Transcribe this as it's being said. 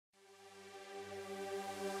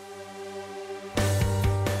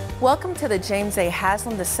Welcome to the James A.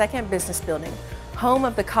 Haslam II Business Building, home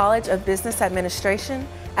of the College of Business Administration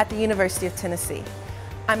at the University of Tennessee.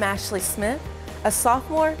 I'm Ashley Smith, a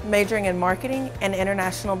sophomore majoring in marketing and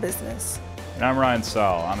international business. And I'm Ryan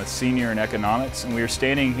Saul. I'm a senior in economics, and we are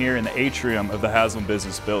standing here in the atrium of the Haslam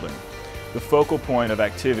Business Building, the focal point of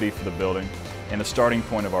activity for the building and the starting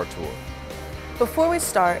point of our tour. Before we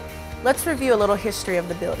start, let's review a little history of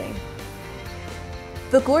the building.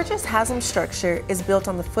 The gorgeous Haslam structure is built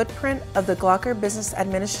on the footprint of the Glocker Business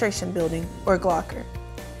Administration Building, or Glocker.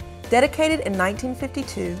 Dedicated in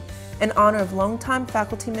 1952 in honor of longtime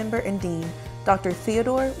faculty member and dean, Dr.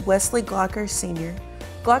 Theodore Wesley Glocker Sr.,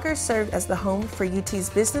 Glocker served as the home for UT's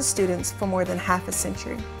business students for more than half a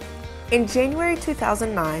century. In January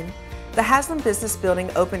 2009, the Haslam Business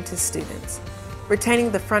Building opened to students.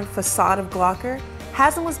 Retaining the front facade of Glocker,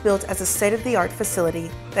 Haslam was built as a state-of-the-art facility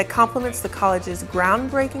that complements the college's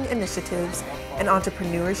groundbreaking initiatives in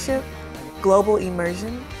entrepreneurship, global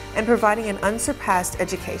immersion, and providing an unsurpassed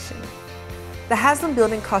education. The Haslam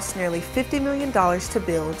building cost nearly $50 million to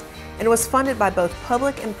build and was funded by both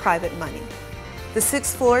public and private money. The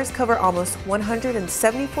 6 floors cover almost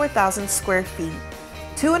 174,000 square feet,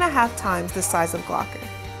 2.5 times the size of Glocker.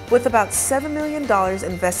 With about $7 million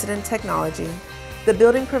invested in technology, the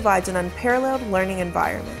building provides an unparalleled learning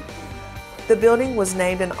environment. The building was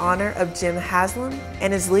named in honor of Jim Haslam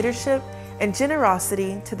and his leadership and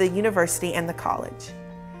generosity to the university and the college.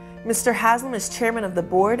 Mr. Haslam is chairman of the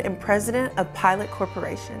board and president of Pilot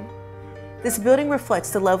Corporation. This building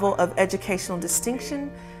reflects the level of educational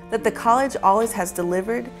distinction that the college always has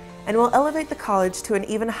delivered and will elevate the college to an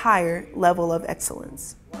even higher level of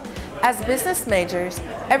excellence. As business majors,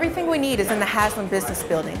 everything we need is in the Haslam Business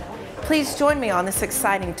Building. Please join me on this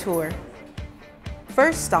exciting tour.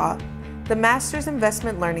 First stop, the Masters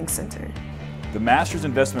Investment Learning Center. The Masters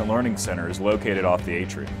Investment Learning Center is located off the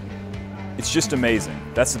atrium. It's just amazing.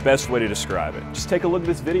 That's the best way to describe it. Just take a look at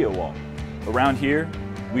this video wall. Around here,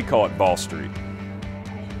 we call it Ball Street.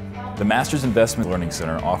 The Masters Investment Learning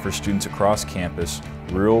Center offers students across campus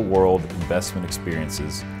real-world investment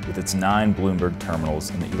experiences with its 9 Bloomberg terminals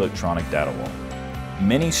and the electronic data wall.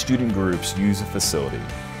 Many student groups use the facility,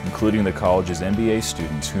 including the college's MBA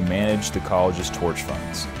students who manage the college's torch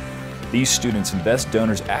funds. These students invest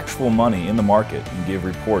donors' actual money in the market and give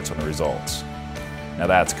reports on the results. Now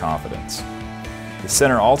that's confidence. The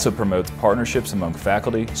center also promotes partnerships among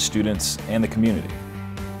faculty, students, and the community.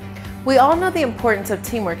 We all know the importance of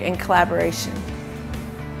teamwork and collaboration.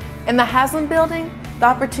 In the Haslam building, the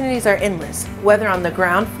opportunities are endless, whether on the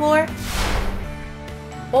ground floor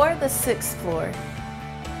or the 6th floor.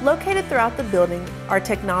 Located throughout the building are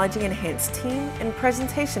technology-enhanced team and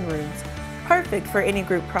presentation rooms, perfect for any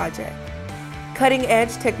group project.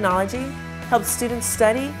 Cutting-edge technology helps students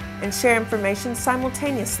study and share information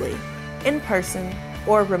simultaneously, in person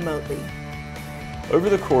or remotely. Over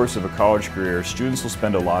the course of a college career, students will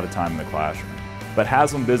spend a lot of time in the classroom. But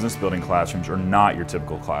Haslam Business Building classrooms are not your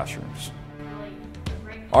typical classrooms.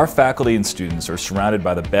 Our faculty and students are surrounded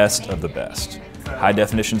by the best of the best.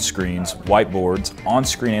 High-definition screens, whiteboards,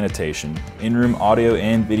 on-screen annotation, in-room audio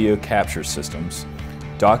and video capture systems,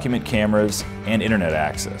 document cameras, and internet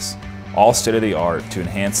access, all state-of-the-art to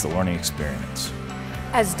enhance the learning experience.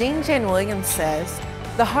 As Dean Jan Williams says,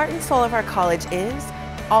 the heart and soul of our college is,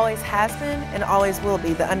 always has been, and always will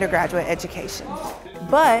be the undergraduate education.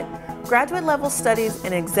 But graduate level studies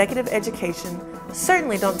in executive education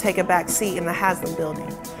certainly don't take a back seat in the Haslam building.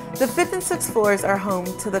 The 5th and 6th floors are home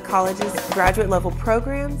to the college's graduate level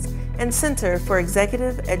programs and Center for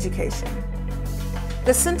Executive Education.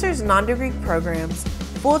 The center's non-degree programs,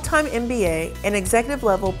 full-time MBA and executive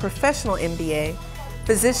level professional MBA,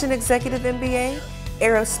 physician executive MBA,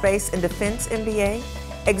 aerospace and defense MBA,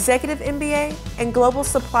 executive MBA, and global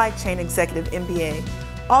supply chain executive MBA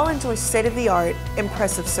all enjoy state-of-the-art,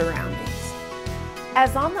 impressive surroundings.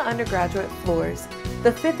 As on the undergraduate floors,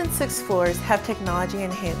 the 5th and 6th floors have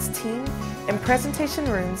technology-enhanced team and presentation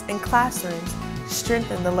rooms and classrooms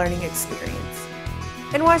strengthen the learning experience.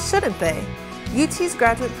 And why shouldn't they? UT's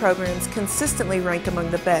graduate programs consistently rank among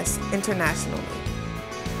the best internationally.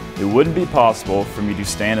 It wouldn't be possible for me to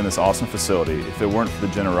stand in this awesome facility if it weren't for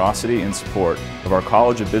the generosity and support of our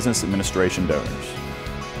College of Business Administration donors.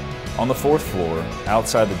 On the 4th floor,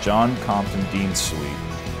 outside the John Compton Dean's Suite,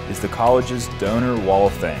 is the college's Donor Wall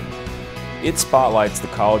of Fame. It spotlights the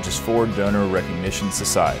college's 4 donor recognition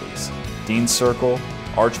societies: Dean's Circle,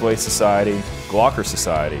 Archway Society, Glocker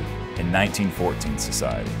Society, and 1914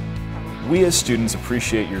 Society. We as students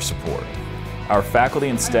appreciate your support. Our faculty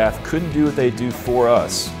and staff couldn't do what they do for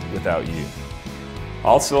us without you.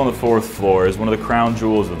 Also on the 4th floor is one of the crown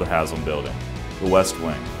jewels of the Haslam building, the West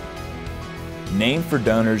Wing. Named for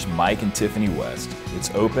donors Mike and Tiffany West, its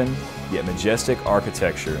open yet majestic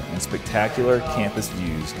architecture and spectacular campus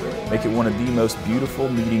views make it one of the most beautiful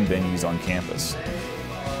meeting venues on campus.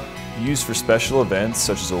 Used for special events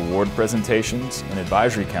such as award presentations and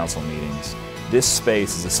advisory council meetings, this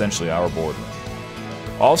space is essentially our boardroom.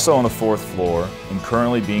 Also on the 4th floor and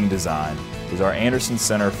currently being designed is our Anderson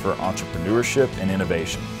Center for Entrepreneurship and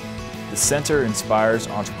Innovation. The center inspires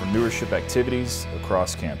entrepreneurship activities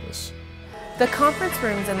across campus. The conference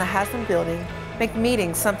rooms in the Haslam Building make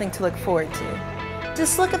meetings something to look forward to.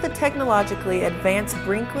 Just look at the technologically advanced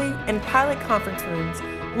Brinkley and Pilot conference rooms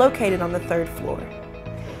located on the 3rd floor.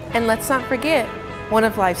 And let's not forget one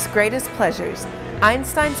of life's greatest pleasures,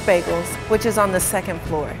 Einstein's Bagels, which is on the 2nd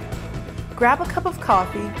floor. Grab a cup of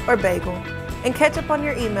coffee or bagel and catch up on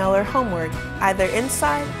your email or homework either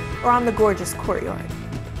inside or on the gorgeous courtyard.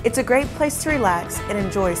 It's a great place to relax and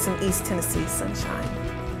enjoy some East Tennessee sunshine.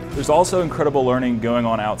 There's also incredible learning going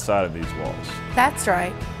on outside of these walls. That's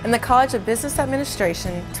right. In the College of Business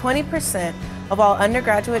Administration, 20% of all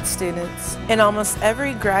undergraduate students and almost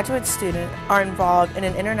every graduate student are involved in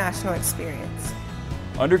an international experience.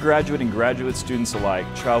 Undergraduate and graduate students alike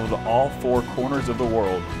travel to all 4 corners of the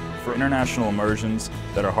world for international immersions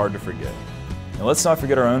that are hard to forget. And let's not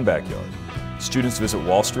forget our own backyard. Students visit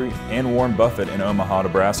Wall Street and Warren Buffett in Omaha,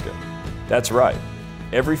 Nebraska. That's right.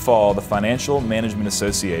 Every fall, the Financial Management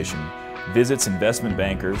Association visits investment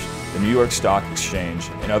bankers, the New York Stock Exchange,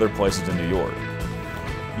 and other places in New York.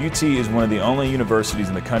 UT is one of the only universities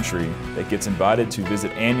in the country that gets invited to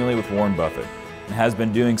visit annually with Warren Buffett and has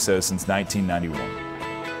been doing so since 1991.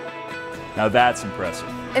 Now that's impressive.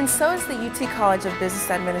 And so is the UT College of Business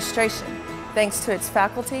Administration, thanks to its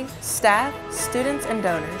faculty, staff, students, and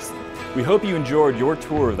donors. We hope you enjoyed your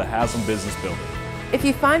tour of the Haslam Business Building. If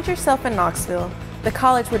you find yourself in Knoxville, the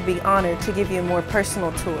college would be honored to give you a more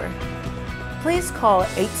personal tour. Please call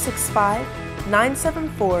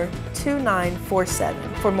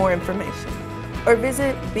 865-974-2947 for more information or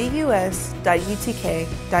visit bus.utk.edu.